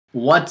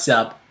What's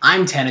up?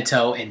 I'm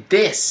Tennetow, and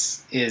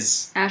this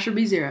is Asher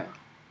B0.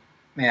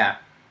 Yeah,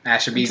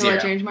 Asher B0. Until I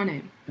change my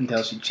name.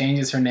 Until she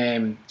changes her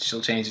name,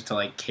 she'll change it to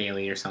like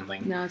Kaylee or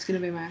something. No, it's gonna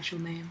be my actual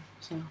name.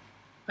 So.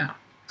 Oh.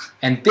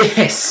 And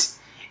this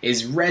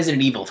is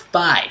Resident Evil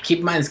 5. Keep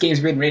in mind this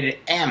game's rated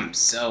M,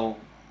 so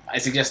I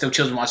suggest no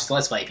children watch this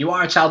Let's Play. If you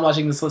are a child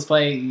watching this Let's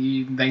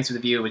Play, thanks for the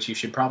view, but you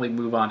should probably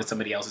move on to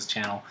somebody else's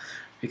channel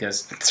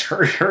because it's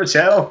her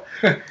channel.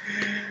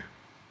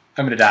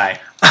 I'm gonna die.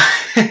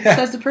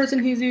 Says the person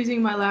who's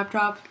using my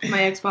laptop, my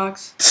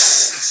Xbox.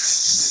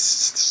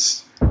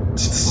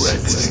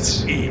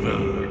 Resident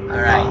Evil.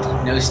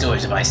 Alright, no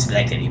storage device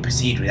selected. You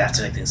proceed without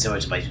selecting the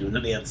storage device. You will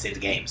not be able to save the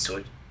game.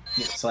 Storage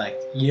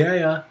select.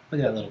 Yeah.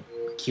 Look at that little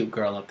cute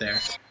girl up there.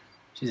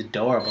 She's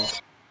adorable.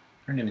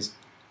 Her name is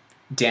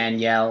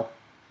Danielle.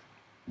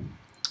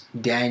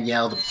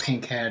 Danielle, the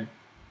pink-haired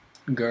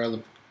girl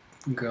of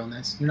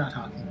girlness. You're not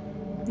talking.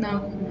 No,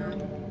 I'm not.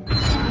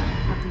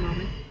 At the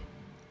moment.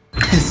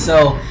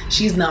 So,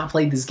 she's not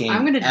played this game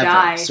I'm gonna ever,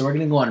 die. so we're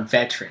gonna go on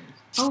veteran.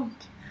 Oh,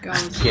 God.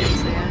 I'm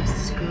kidding. I'm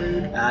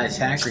screwed.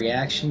 Attack,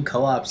 reaction,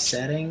 co-op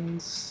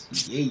settings.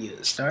 Yeah,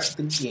 start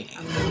the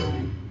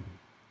game.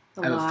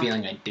 I have a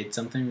feeling I did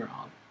something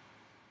wrong.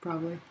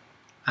 Probably.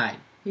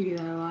 You do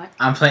that a lot.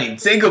 I'm playing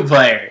single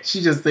player.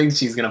 She just thinks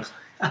she's gonna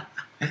play.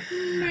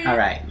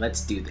 Alright,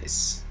 let's do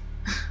this.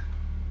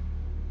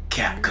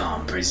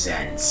 Capcom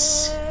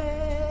presents.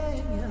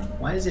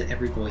 Why is it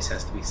every voice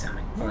has to be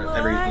sounding? Or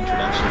every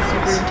introduction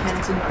Super is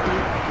intense and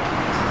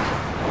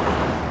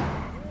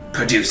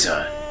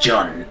Producer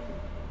John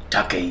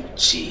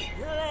Takeichi.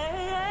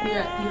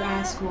 Yeah, you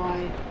ask why,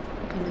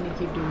 and then you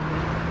keep doing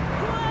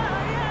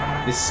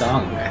it. This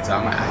song, it's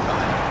on my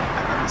iPod.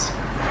 I love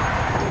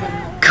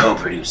this.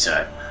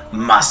 Co-producer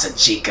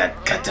Masachika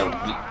Kato.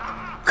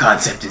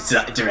 Concept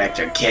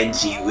director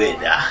Kenji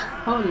Ueda.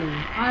 Holy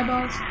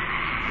eyeballs.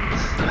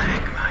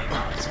 Black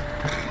eyeballs.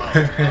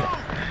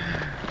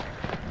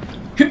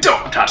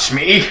 Don't touch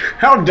me!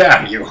 How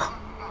dare you!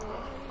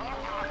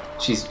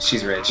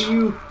 She's rich.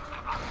 Ew.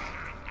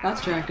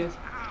 That's attractive.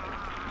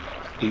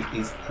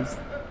 He's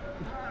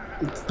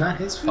it's not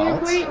his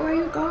fault. Wait, where are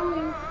you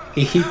going?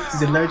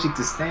 He's allergic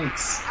to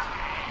snakes.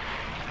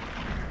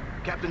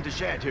 Captain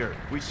Deshant here.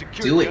 We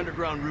secured Do the it.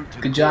 underground route to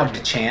Good the job,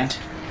 coordinates.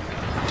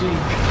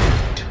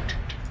 Dechant.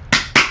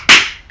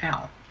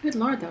 Ow. Good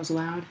lord, that was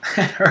loud.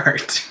 That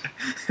hurt.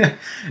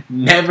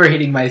 Never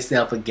hitting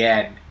myself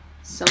again.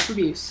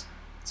 Self-abuse.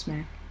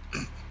 Smack.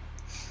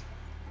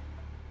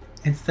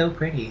 It's so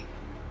pretty.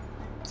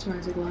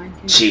 Smells like Lion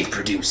King. Chief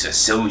producer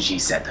Soji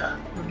Seta.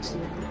 Honestly.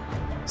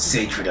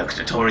 Stage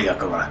producer Tori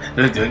Akura.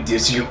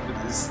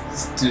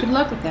 Good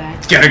luck with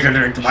that. Character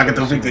director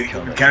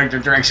Character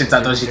direction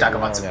Satoshi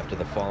Takamatsu. After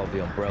the fall of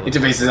the umbrella.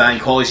 Interface design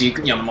Koji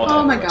Yamamoto.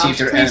 Oh my gosh,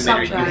 Chief please stop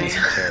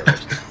animator.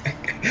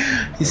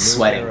 He's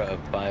sweating.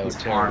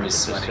 His arm is Bioterrorism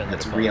sweating. descended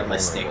That's upon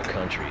realistic. vulnerable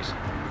countries,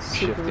 Super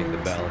shifting the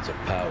realistic. balance of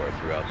power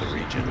throughout the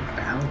region.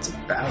 Balance of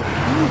power.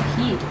 Oh,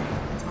 heat.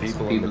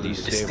 People in People the need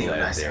to stay in destabilized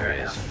nice area.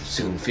 areas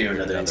Soon fear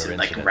another incident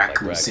like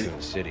Raccoon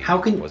City. How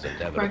How can- was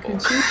inevitable. Raccoon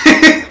Soup?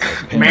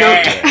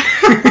 Man.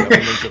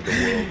 Governments of the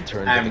world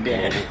turned I'm to the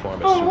dead. Global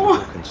Pharmaceutical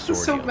Oh, Consortium,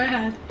 so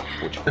bad.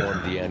 which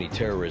formed the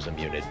anti-terrorism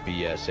unit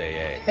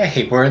BSAA.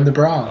 Hey, we're in the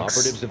Bronx.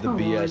 Operatives of the Oh,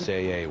 Lord.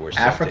 BSAA were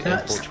sent Africa? to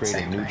It's the infiltrate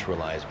same and thing.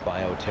 neutralize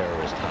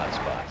bioterrorist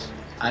hotspots.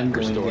 I'm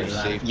going to Restore get a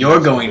lot. safety You're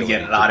and going to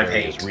get a stability lot to of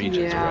various hate.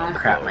 regions Yeah. around the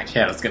Crap, globe. my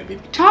channel's gonna be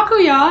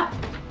Takuya!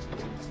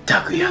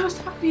 That Takuya. was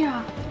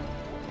Takuya.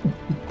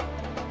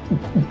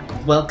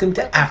 Welcome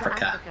to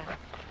Africa.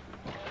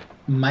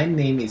 My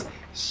name is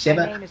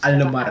Sheva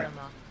Alomar.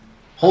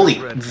 Holy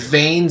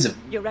veins of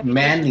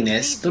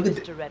manliness! Look at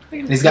that.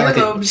 He's got like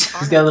a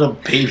he's got a little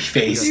baby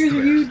face. Ears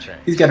are huge.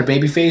 He's got a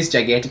baby face,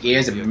 gigantic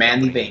ears, and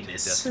manly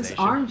vainness. His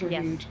arms are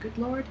Yes. huge. Good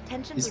lord.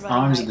 His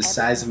arms are the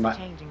size of my.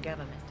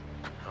 Government.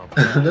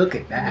 Look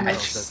at that.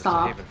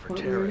 Stop.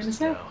 What were we gonna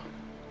say?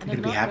 They're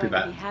gonna be happy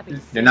about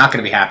it. They're not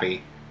gonna be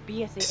happy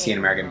to see an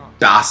American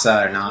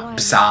Basa or not,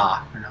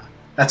 Basa or not.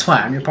 That's why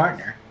I'm your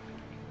partner.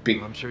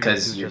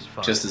 Because you're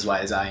just as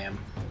white as I am.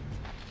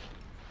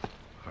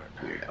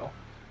 Weirdo.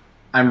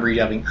 I'm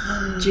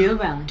redubbing. Jill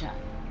Valentine.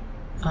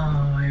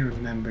 Oh, I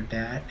remember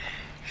that.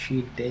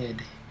 She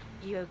did.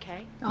 You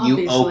okay?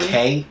 Obviously. You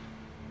okay?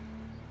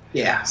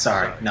 Yeah,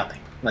 sorry, nothing.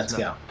 Let's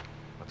go.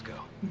 Let's go.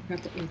 You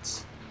forgot the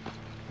it's.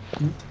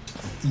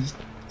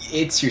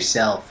 It's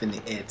yourself and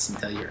the it's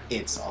until you're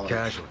it's all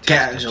over.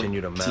 Casualties continue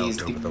to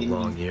mount over the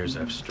long years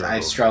I've I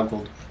struggled.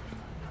 struggled.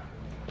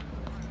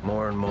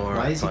 More and more,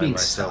 Why I is he find being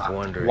myself stopped?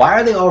 wondering. Why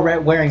are they all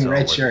wearing what's all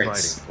red worth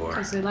shirts? fighting for.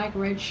 Because they like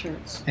red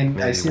shirts. And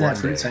Maybe I've seen that one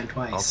fruit day sign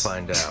twice. I'll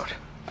find out.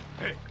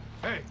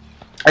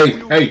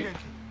 Hey,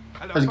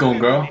 how's it going,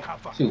 girl?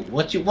 Dude,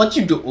 what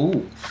you do?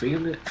 Ooh,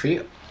 feel it,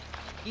 feel.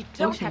 You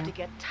don't Okay. have to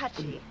get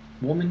touchy.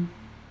 Woman.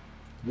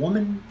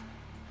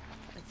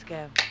 Let's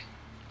go.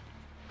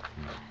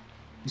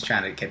 He's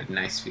trying to get a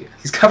nice feel.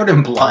 He's covered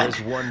in blood.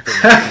 There's one thing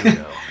I do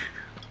know.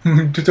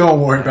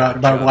 Don't worry about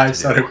it. My Job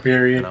wife's to on do, her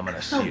period. and I'm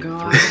gonna see Oh it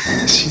god.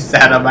 through. She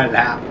sat on my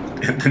lap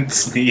and then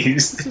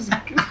sneezed. This is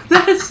good.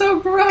 That is so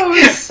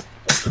gross.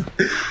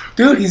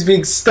 Dude, he's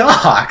being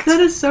stalked. That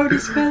is so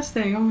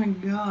disgusting. Oh my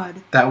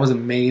god. That was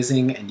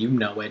amazing, and you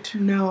know it.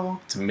 No.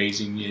 It's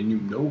amazing, and you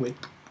know it.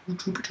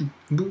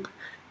 Boop.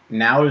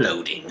 Now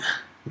loading.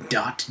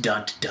 Dot.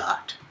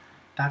 Dot.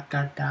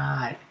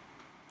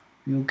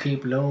 You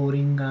keep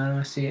loading.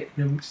 Gonna sit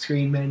in the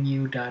screen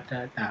menu. Dot.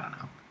 I don't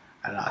know.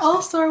 I lost it.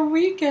 All-Star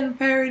Weekend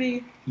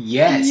parody.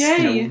 Yes,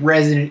 Yay. in a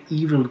Resident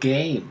Evil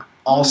game.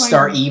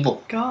 All-Star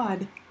Evil.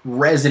 God.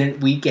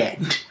 Resident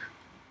Weekend.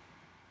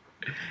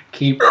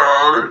 Keep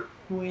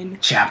Win.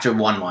 Chapter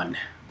 1-1.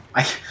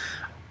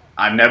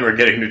 I'm never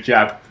getting to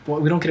chapter.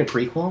 What, we don't get a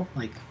prequel?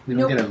 Like, we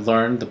don't Nope. get to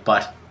learn the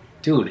butt.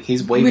 Dude,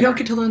 he's way. We don't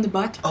get to learn the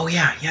butt. Oh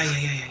yeah.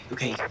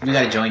 Okay, we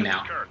gotta join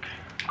now.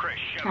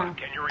 How?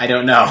 I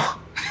don't know.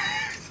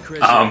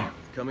 Chris,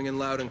 coming in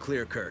loud and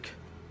clear, Kirk.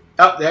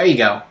 Oh, there you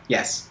go.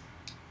 Yes.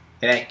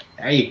 There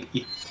you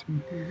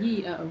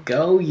Yeah.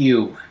 go.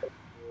 You,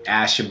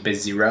 Asher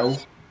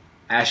Bizero,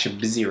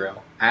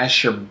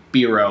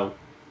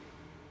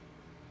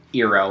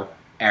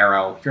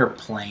 Arrow. You're a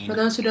plane. For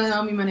those who don't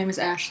know me, my name is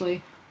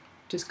Ashley.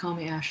 Just call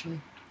me Ashley.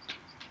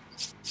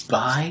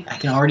 Buy? I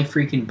can already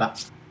freaking buy.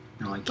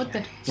 No, I can't. What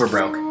the? We're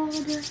broke.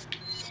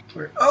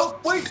 hell? Oh,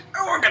 wait.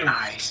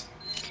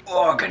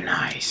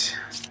 Organize.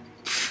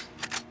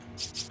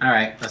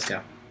 Alright, let's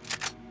go.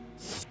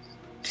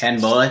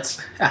 10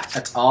 bullets.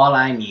 That's all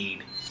I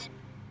need.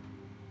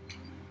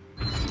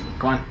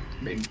 Come on.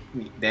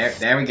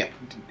 There we go.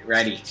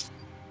 Ready.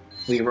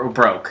 We're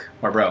broke.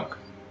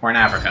 We're in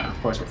Africa.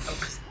 Of course we're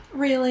broke.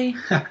 Really?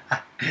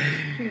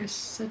 You're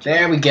such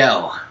There we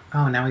go.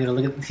 Oh, now we gotta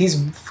look at... He's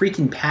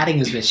freaking patting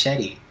his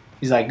machete.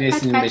 He's like, this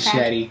is a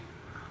machete.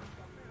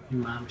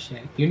 My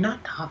machete. You're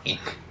not talking.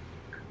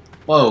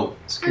 Whoa,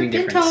 screen I've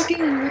been difference. talking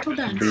in little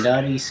dance.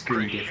 Bloody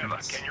screen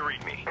difference. Can you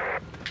read me?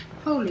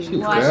 Holy You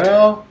what?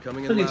 girl.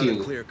 Coming in Look at loud and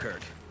you. clear,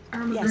 Kirk.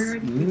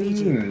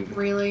 Mm.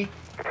 Really?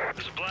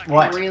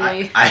 What?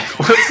 Really? I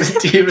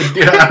wasn't even...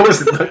 Dude, I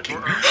wasn't looking.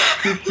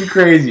 You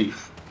crazy.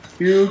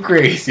 You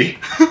crazy.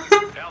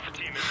 Alpha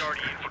team has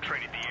already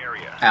infiltrated the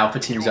area. Alpha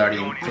team's already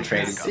I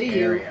infiltrated see the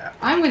you. area.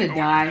 I'm gonna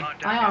die.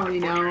 I already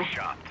know.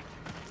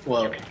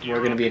 Well,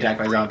 we're gonna be attacked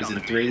by zombies in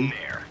 3. What?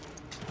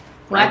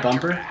 Right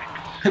bumper?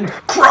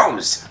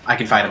 Crows! I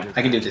can fight them.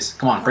 I can do this.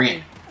 Come on, bring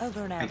it.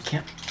 Over and I out.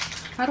 can't.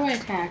 How do I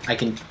attack? I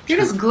can. You're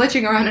just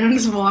glitching around and I'm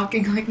just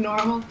walking like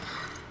normal.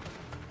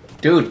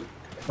 Dude,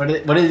 what do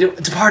they do?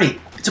 It's a party!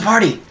 It's a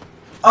party!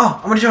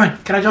 Oh, I'm gonna join!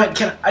 Can I join?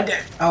 Can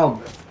I?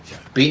 Oh,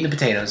 beating the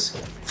potatoes.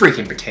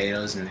 Freaking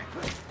potatoes in there.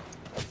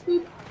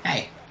 Boop.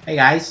 Hey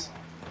guys.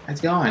 How's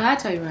it Well, going?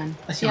 that's how you run.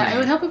 Let's Yeah, run. it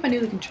would help if I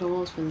knew the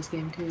controls for this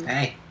game too.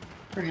 Hey,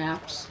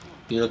 Perhaps.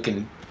 you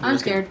looking... I'm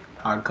scared.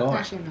 Hardcore.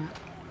 Actually, I'm not.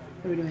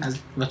 What are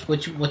we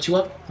doing? What you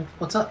up?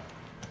 What's up?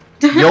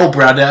 Yo,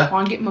 brother.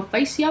 Wanna get my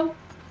face, yo?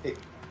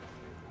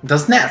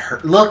 Doesn't that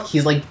hurt? Look,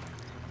 he's like...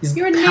 He's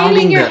You're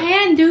pounding nailing your the...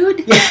 hand,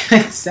 dude. Yeah,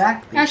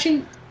 exactly.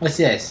 Actually, What's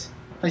this?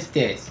 What's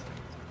this?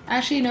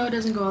 no, it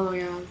doesn't go all the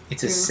way around.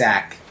 It's a Here.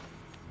 sack.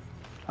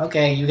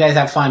 Okay, you guys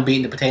have fun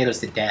beating the potatoes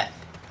to death.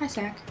 Hi,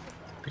 sack.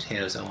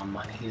 Potatoes owe him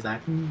money. He's like,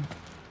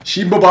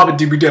 Shimba baba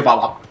dibby dib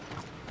baba.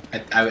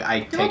 I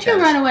take Don't you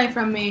that run as- away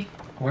from me.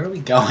 Where are we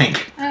going?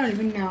 I don't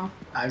even know.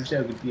 I'm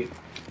so confused.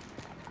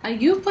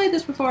 You've played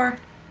this before,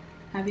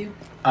 have you?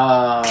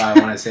 I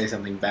want to say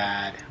something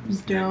bad. I'm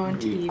just gonna Don't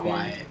be even.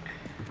 quiet.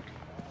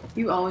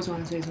 You always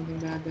want to say something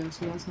bad though,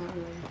 so that's not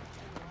really.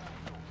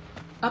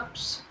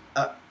 Ups.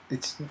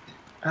 It's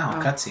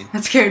cutscene.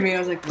 That scared me. I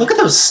was like, Look at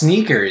those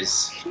sneakers.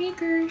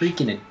 sneakers.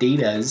 Freaking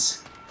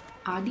Adidas.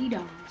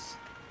 Adidas.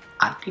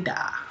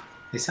 Adidas.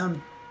 They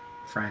sound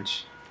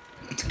French.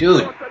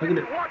 Dude, look at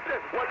it.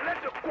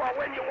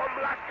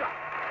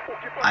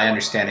 I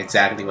understand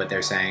exactly what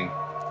they're saying.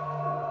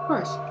 Of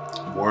course.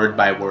 Word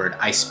by word.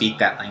 I speak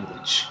that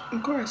language.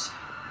 Of course.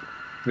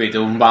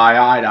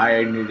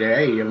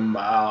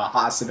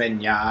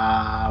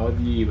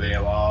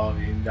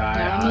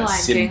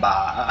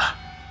 Simba.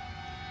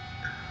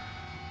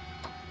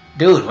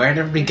 Dude, where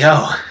did we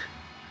go?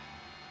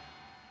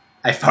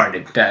 I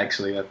farted,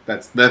 actually.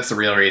 That's the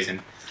real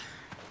reason.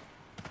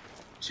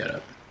 Shut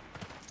up.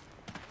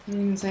 I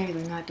didn't even say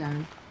anything that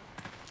time.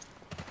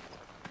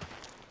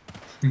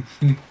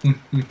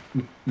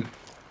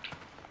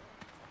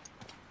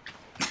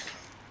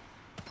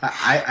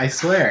 I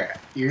swear,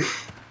 you're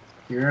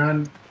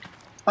on.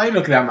 Why are you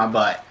looking at my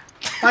butt?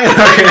 Why are you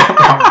looking at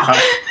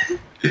my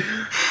butt?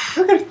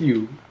 Look at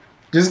you.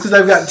 Just because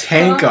I've got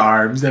tank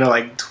arms that are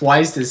like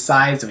twice the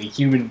size of a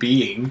human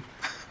being.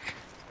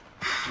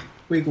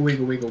 Wiggle,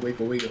 wiggle, wiggle,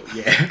 wiggle, wiggle.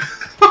 Yeah.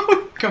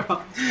 Oh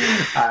god.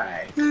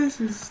 Alright.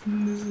 This is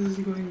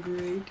going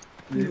great.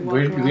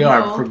 We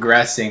are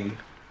progressing.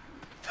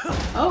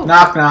 Oh.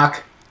 Knock,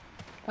 knock.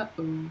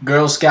 Uh-oh.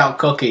 Girl Scout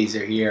cookies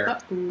are here.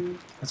 Uh-oh.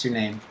 What's your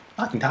name?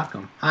 I can talk to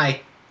him.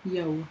 Hi.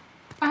 Yo.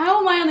 How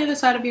am I on the other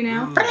side of you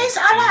now? Praise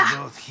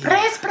Allah!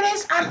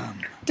 Praise Allah!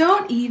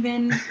 Don't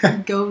even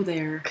go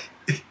there.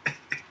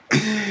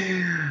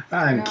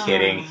 I'm No.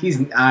 kidding.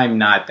 I'm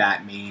not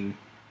that mean.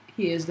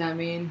 He is that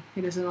mean.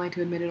 He doesn't like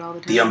to admit it all the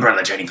time. The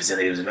Umbrella training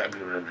facility was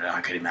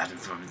I could imagine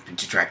from the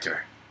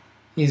director.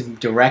 He's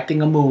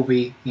directing a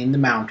movie in the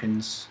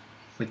mountains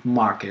with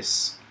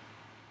Marcus.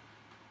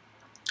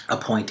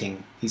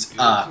 Pointing. He's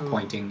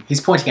pointing.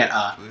 He's pointing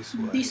at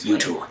This You way.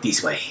 two,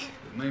 this way.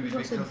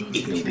 What's a It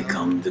these may way?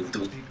 become the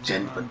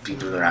gen, but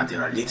people around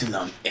here are a little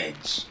on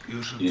edge.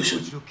 You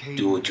should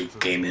do what you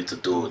came here to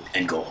do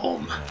and go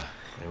home.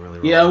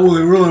 Yeah, well,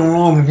 they're really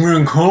wrong. We're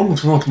in common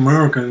with North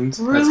Americans.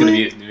 That's gonna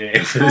be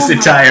it for this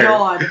entire. Oh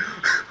my god.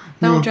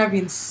 That will drive me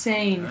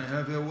insane. I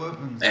have your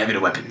weapons. I have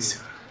your weapons.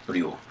 What do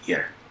you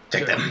here?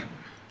 Check them.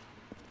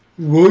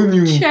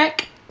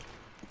 Check.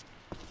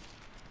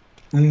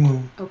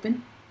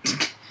 Open.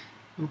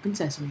 Open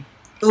sesame.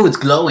 Ooh, it's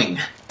glowing.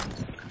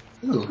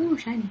 Ooh. Ooh,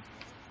 shiny.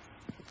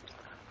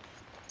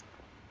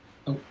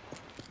 Oh.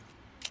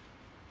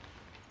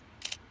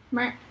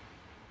 Mer.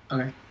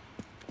 Okay.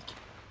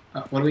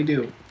 What do we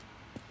do?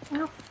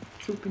 Oh,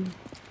 open.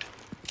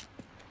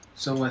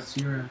 So what's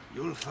your?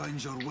 You'll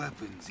find your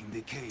weapons in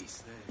the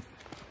case there.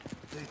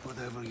 Take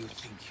whatever you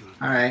think you'll need.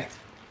 All right.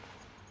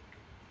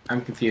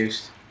 I'm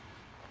confused.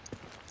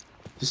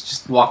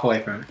 Just walk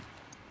away from it.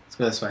 Let's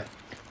go this way.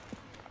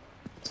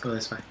 Let's go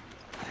this way.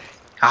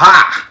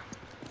 Haha!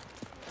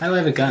 How do I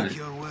have a gun? Take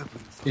your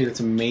weapons. Dude, that's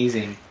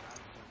amazing.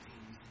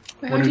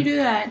 Wait, What how'd did- you do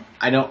that?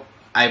 I don't.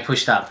 I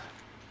pushed up.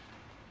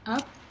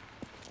 Up?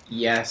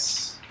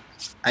 Yes.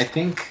 I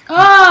think.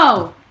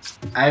 Oh!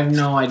 I have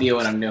no idea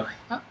what I'm doing.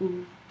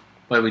 Uh-oh.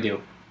 What do we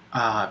do?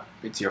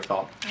 It's your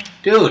fault.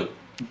 Dude!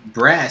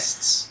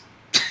 Breasts.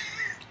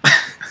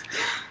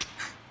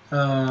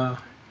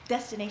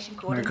 Destination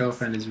My coordinates.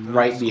 girlfriend is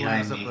right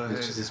behind me,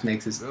 which just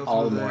makes this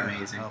all the more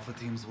amazing.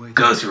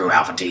 Go through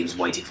Alpha Team's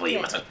waiting for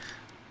you.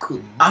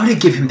 Cool. I'm gonna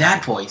give him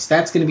that voice.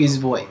 That's gonna be his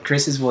voice.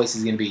 Chris's voice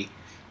is gonna be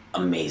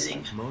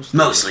amazing.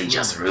 Mostly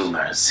just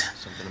rumors.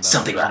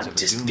 Something about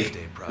just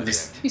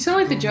this. You sound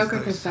like the Joker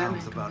for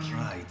Batman. About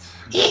right.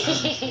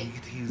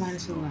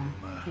 Minus the laugh.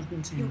 I've been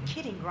You're saying.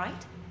 kidding, right?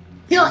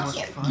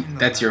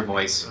 That's your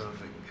voice.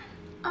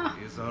 Ah,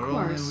 of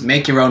course.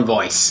 Make your own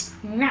voice.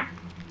 Nah.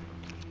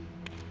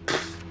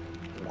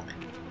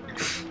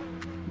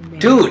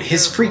 Dude,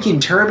 his freaking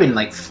turban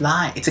like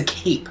fly. It's a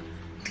cape.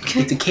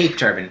 It's a cape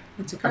turban.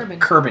 It's a carbon.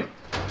 Turban.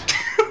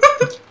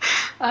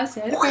 I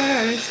said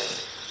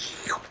first.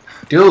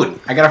 Dude,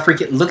 I gotta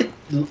freaking look at.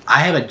 I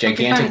have a Okay, fine,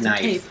 gigantic it's a knife.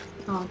 tape.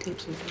 Oh,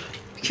 tape's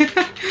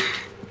okay.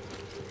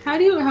 How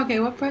do you? Okay,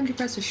 what button do you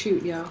press to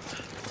shoot, yo?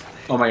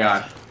 Oh my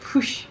god.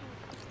 Whoosh.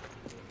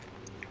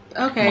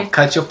 I'm Okay. gonna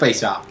cut your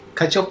face off.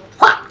 Cut your.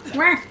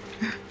 Where?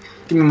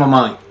 Give me my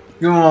money.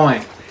 Give me my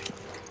money.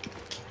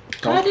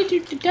 How Don't. did you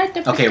do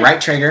that? Okay,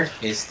 right trigger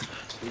is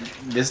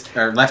this,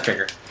 or left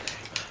trigger.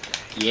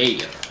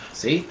 Yeah.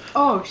 See?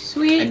 Oh,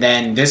 sweet. And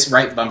then this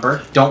right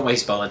bumper. Don't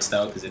waste bullets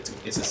though, because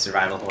it's a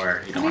survival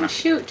horror. You don't I'm gonna want to.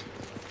 shoot.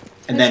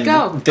 And Let's then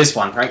go. this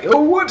one, right?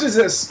 Oh, what is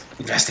this?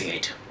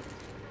 Investigate.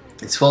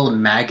 It's full of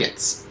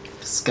maggots.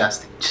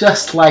 Disgusting.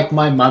 Just like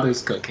my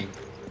mother's cooking.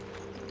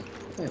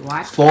 Wait,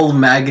 what? Full of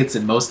maggots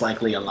and most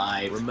likely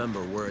alive.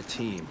 Remember, we're a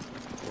team.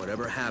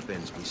 Whatever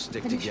happens, we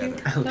stick Did you together.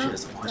 shoot? I hope she No.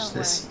 doesn't watch Don't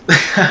this.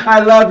 I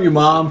love you,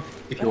 Mom.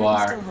 If you But I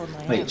can are. still hold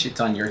my Wait, own.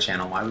 it's on your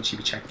channel. Why would she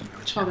be checking your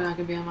Probably channel? not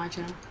gonna be on my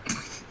channel.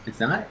 It's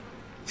not?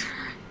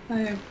 I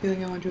have a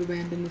feeling I want to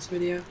abandon this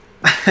video.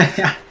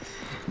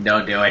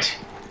 Don't do it.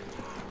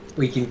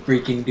 We can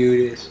freaking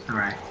do this.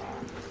 Alright.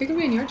 It could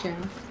be on your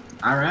channel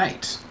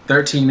Alright.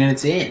 13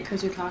 minutes in.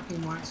 because you're talking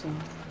more. So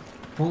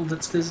Well,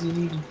 that's because you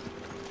need.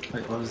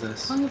 Wait, what was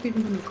this? how long have you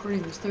been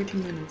recording this?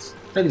 13 minutes.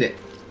 Look at it.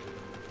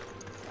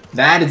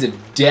 That is a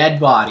dead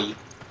body.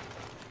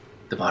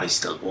 The body's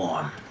still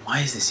warm. Why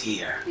is this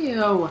here?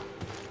 Ew.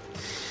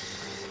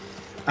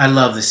 I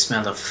love the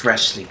smell of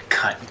freshly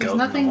cut There's goat in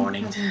nothing. the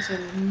morning.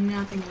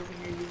 Nothing over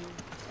here. You.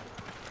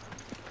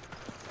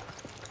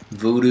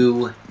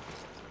 Voodoo.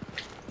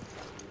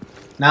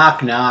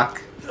 Knock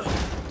knock.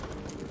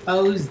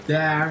 Who's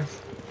there?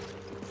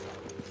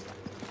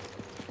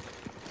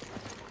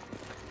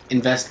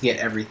 Investigate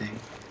everything.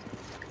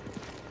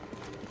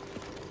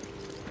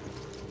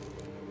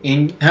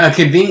 In a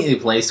conveniently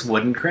placed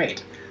wooden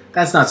crate.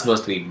 That's not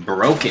supposed to be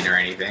broken or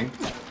anything.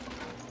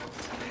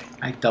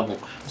 I double.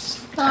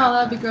 Oh,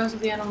 that'd be gross if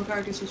the animal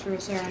carcass was for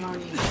a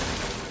ceremony.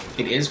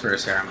 It is for a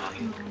ceremony.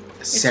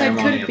 A It said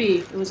ceremony could be.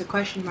 It was a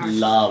question mark. of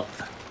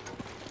love.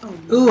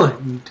 Oh, Ooh,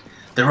 and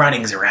the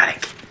writing's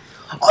erratic.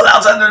 All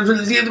outside.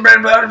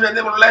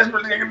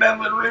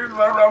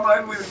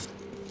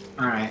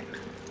 Alright,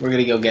 we're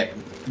gonna go get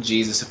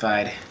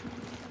Jesusified.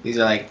 These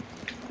are like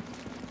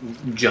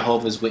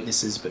Jehovah's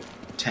Witnesses, but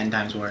 10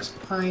 times worse.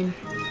 Fine.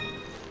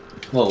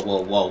 Whoa,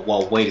 whoa, whoa,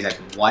 whoa, wait a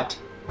second, what?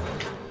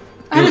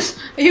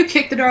 You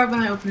kick the door open,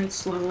 I open it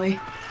slowly.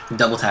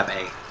 Double tap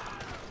A.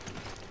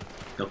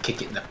 They'll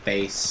kick it in the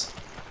face.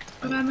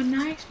 But I'm a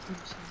nice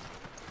person.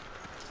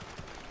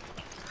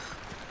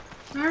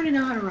 I already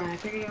know how to run. I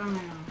figured it out on my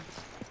own.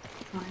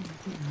 Fine.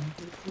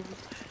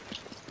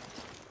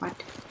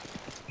 What?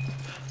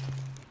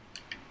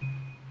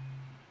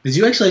 Did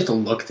you actually have to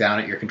look down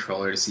at your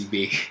controller to see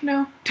B?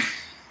 No.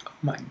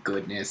 My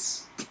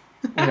goodness.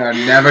 We are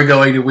never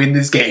going to win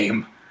this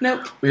game.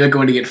 Nope. We are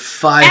going to get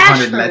 500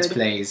 Ashford. Let's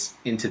Plays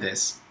into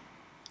this.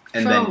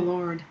 And Foe, then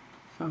Lord.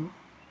 Foe.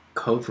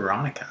 Code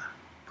Veronica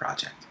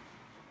project.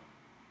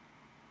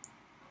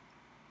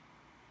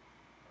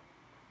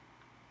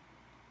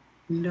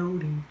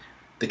 Loading.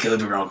 The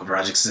Code Veronica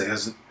project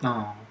says,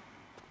 oh.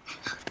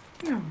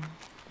 No.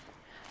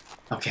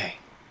 Okay.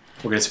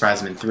 We're gonna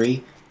surprise him in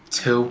 3,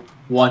 2,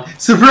 1.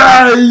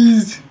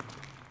 Surprise!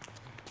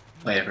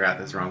 Wait, I forgot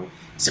that's wrong.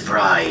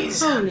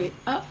 Surprise! Holy.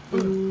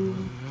 Uh-oh.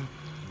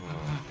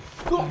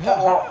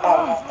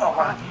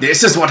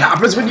 This is what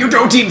happens when you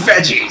don't eat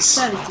veggies!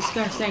 That is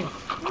disgusting.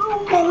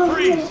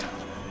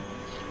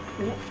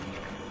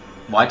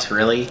 What?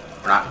 Really?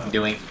 We're not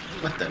doing...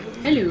 What the...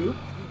 Hello.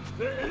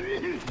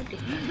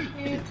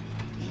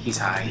 He's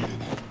high.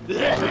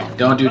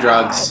 Don't do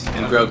drugs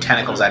and grow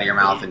tentacles out of your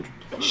mouth and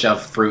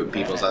shove fruit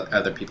in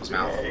other people's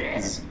mouth.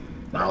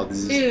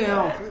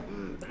 Ew.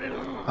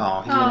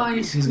 Oh,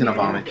 he's gonna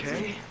vomit.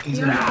 He's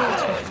gonna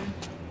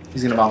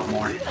vomit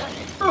more.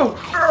 Oh,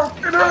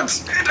 it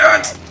hurts! It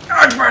hurts!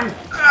 Archman!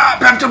 Ah,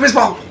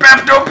 Pepto-Bismol!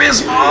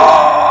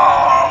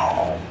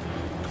 Pepto-Bismol!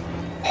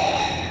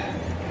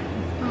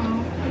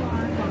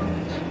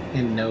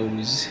 And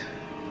nose.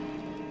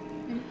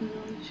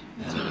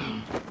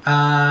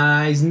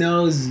 Eyes,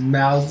 nose,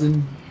 mouths,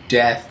 and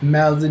death.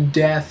 Mouths and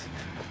death.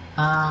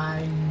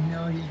 Eyes,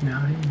 nose,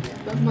 mouth, and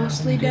death. But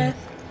mostly death.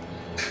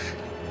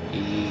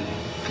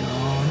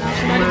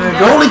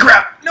 Holy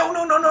crap! No,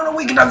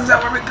 we cannot do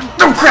that.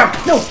 No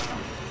crap! No!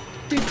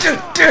 Dude,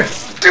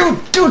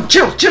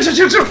 chill!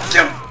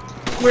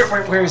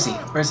 Where is he?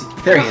 Where is he?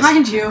 There he is.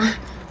 Behind you.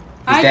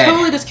 I dead.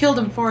 totally just killed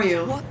him for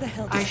you. What the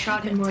hell? I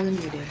shot him more than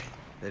you did.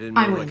 They didn't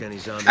I move win. like any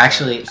zombie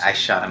Actually, fighters. I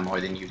shot him more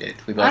than you did.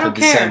 We I both don't had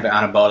the same care.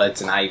 amount of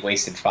bullets, and I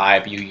wasted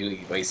 5. You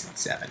wasted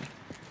 7.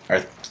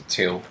 Or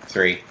 2,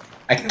 3.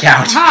 I can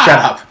count. Aha. Shut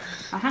up.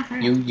 Uh-huh.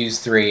 You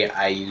used 3.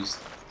 I used...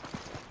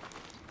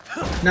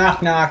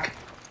 Knock, knock.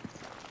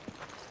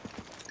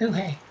 Oh,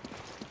 hey.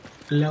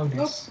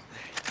 Lotus.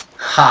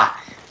 Ha!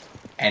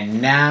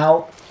 And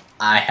now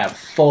I have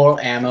full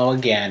ammo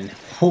again.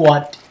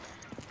 What?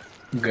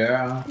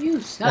 Girl.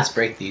 You suck. Let's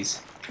break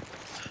these.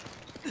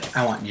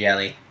 I want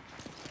jelly.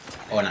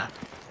 Or not.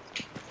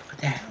 What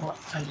the hell? What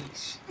are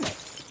these?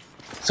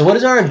 So what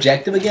is our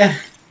objective again?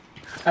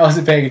 I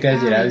wasn't paying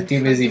attention. I was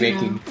too busy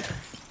making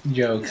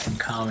jokes and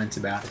comments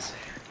about his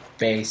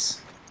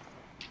face.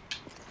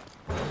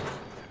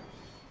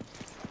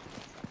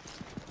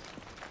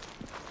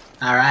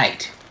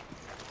 Alright.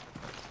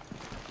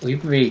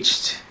 We've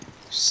reached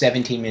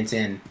 17 minutes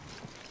in.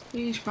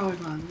 You should probably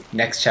run.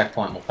 Next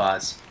checkpoint, we'll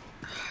pause.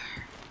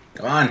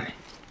 Come on.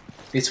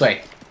 This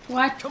way.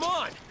 What? Come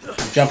on!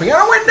 I'm jumping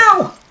out a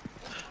window! I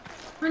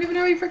don't even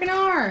know where you freaking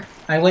are.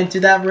 I went to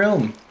that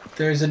room.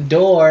 There's a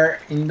door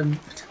in the...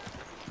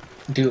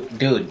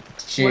 Dude,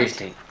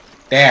 seriously.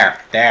 There.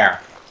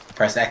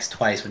 Press X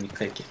twice when you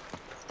click it.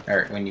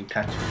 Or when you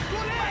touch it.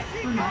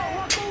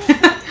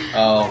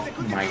 Oh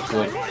my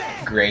good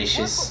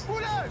gracious.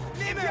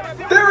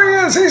 There he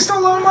is! He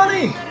stole our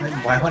money!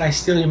 Why would I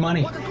steal your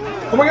money?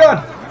 Oh my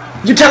god!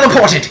 You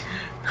teleported!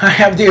 I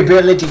have the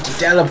ability to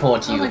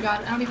teleport you. Oh my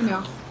god, I don't even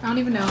know. I don't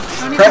even know.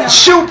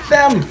 Shoot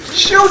them!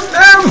 Shoot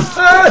them!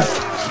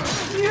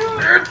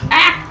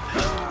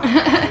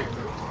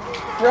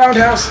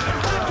 Roundhouse!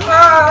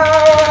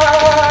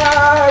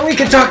 We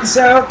can talk this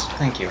out!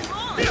 Thank you.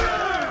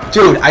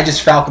 Dude, I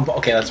just falcon...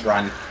 Okay, let's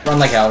run. Run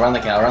like hell, run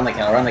like hell, run like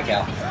hell, run like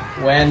hell.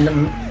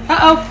 When...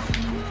 Uh-oh.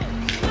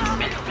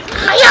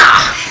 Hiya!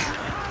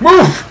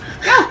 Move!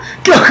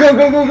 Go, go,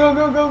 go, go, go,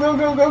 go, go, go,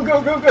 go, go, go, go,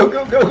 go, go,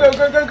 go, go, go,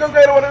 go, go, go, I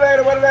don't wanna die, I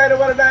don't wanna die, I don't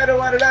wanna die, I don't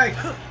wanna die.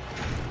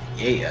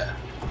 Yeah.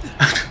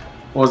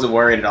 Wasn't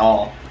worried at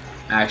all,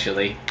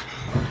 actually.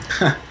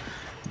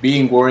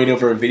 Being worried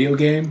over a video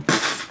game?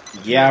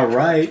 Yeah,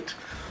 right.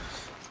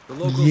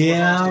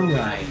 Yeah,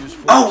 right.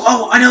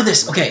 Oh, I know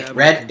this. Okay,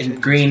 red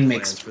and green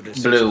mix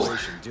blue.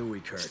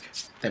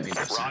 That made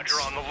no sense.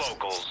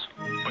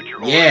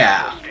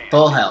 Yeah,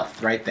 full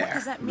health right there.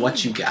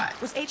 What you got?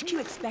 Was HQ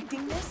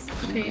expecting this?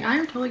 Okay,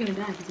 I'm totally gonna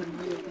die because I'm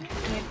really what the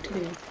heck to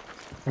do.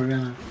 We're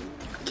gonna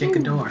kick a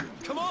door.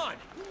 Come on!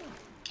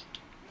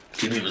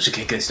 You people should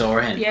kick this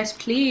door in. Yes,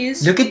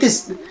 please. Look at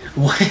this.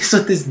 What is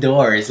with this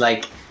door? It's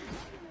like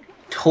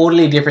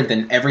totally different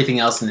than everything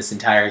else in this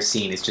entire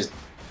scene. It's just.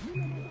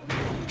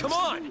 Come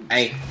on!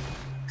 Hey,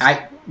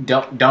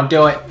 don't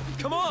do it.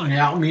 Come on!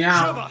 Meow,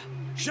 meow.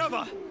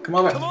 Shove Come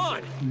over. Come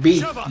on! B.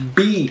 Shove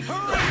B.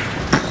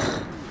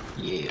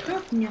 Yeah.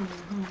 No.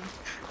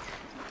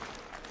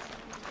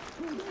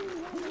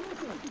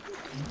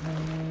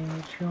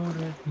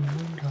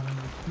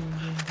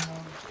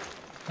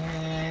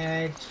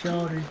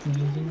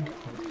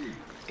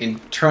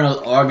 Internal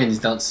organs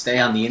don't stay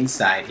on the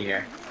inside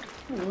here.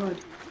 Oh lord.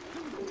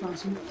 That's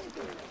awesome.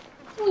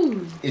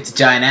 Ooh. It's a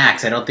giant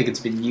axe. I don't think it's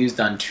been used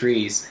on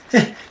trees.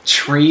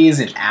 Trees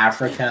in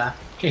Africa.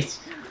 It's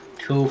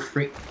too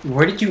freak.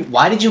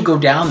 Why did you go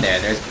down there?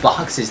 There's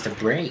boxes to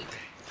break.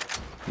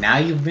 Now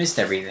you've missed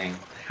everything.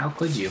 How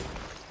could you?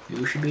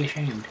 You should be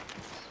ashamed.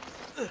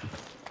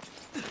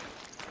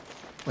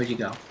 Where'd you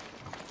go?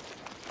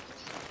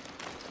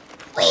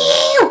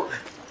 Whew!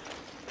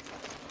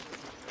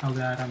 Oh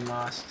god, I'm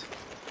lost.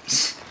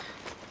 It's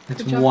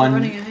Good job for one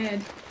running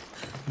ahead.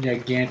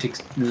 gigantic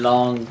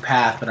long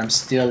path, but I'm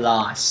still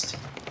lost.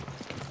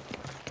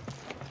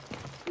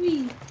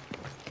 Whee.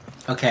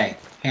 Okay,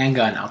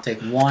 handgun. I'll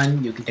take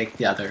one, you can take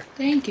the other.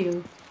 Thank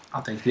you.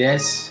 I'll take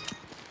this,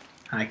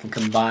 and I can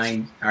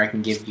combine, or I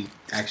can give you,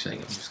 actually,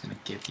 I'm just going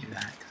to give you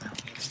that, because I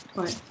don't need it.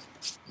 What?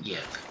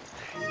 Give.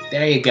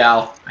 There you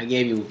go. I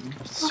gave you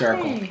a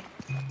circle. Okay.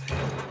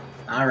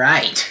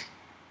 Alright.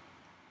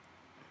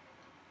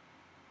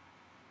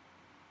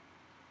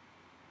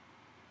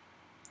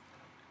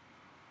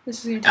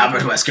 This is your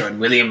Albert Wesker and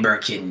William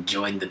Birkin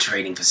joined the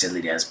training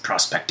facility as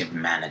prospective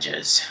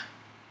managers.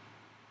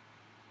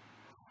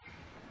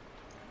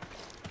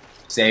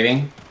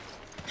 Saving.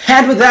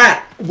 And with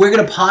that, we're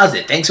going to pause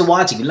it. Thanks for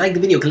watching. If you like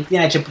the video, click the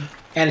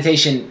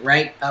annotation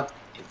right up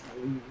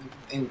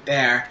in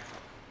there.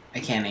 I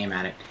can't aim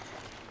at it.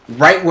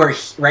 Right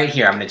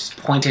here. I'm going to just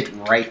point it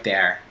right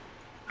there.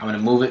 I'm going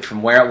to move it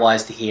from where it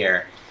was to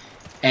here.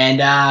 And,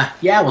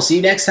 yeah, we'll see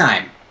you next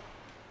time.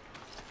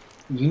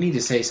 You need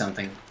to say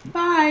something.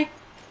 Bye.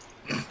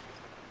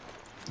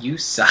 You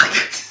suck.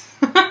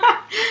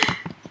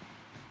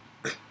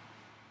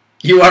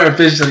 You are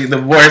officially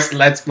the worst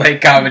Let's Play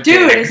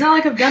commentator. Dude, it's not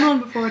like I've done one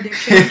before,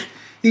 dipshit.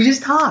 You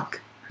just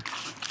talk.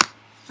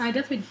 I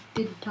definitely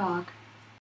did talk.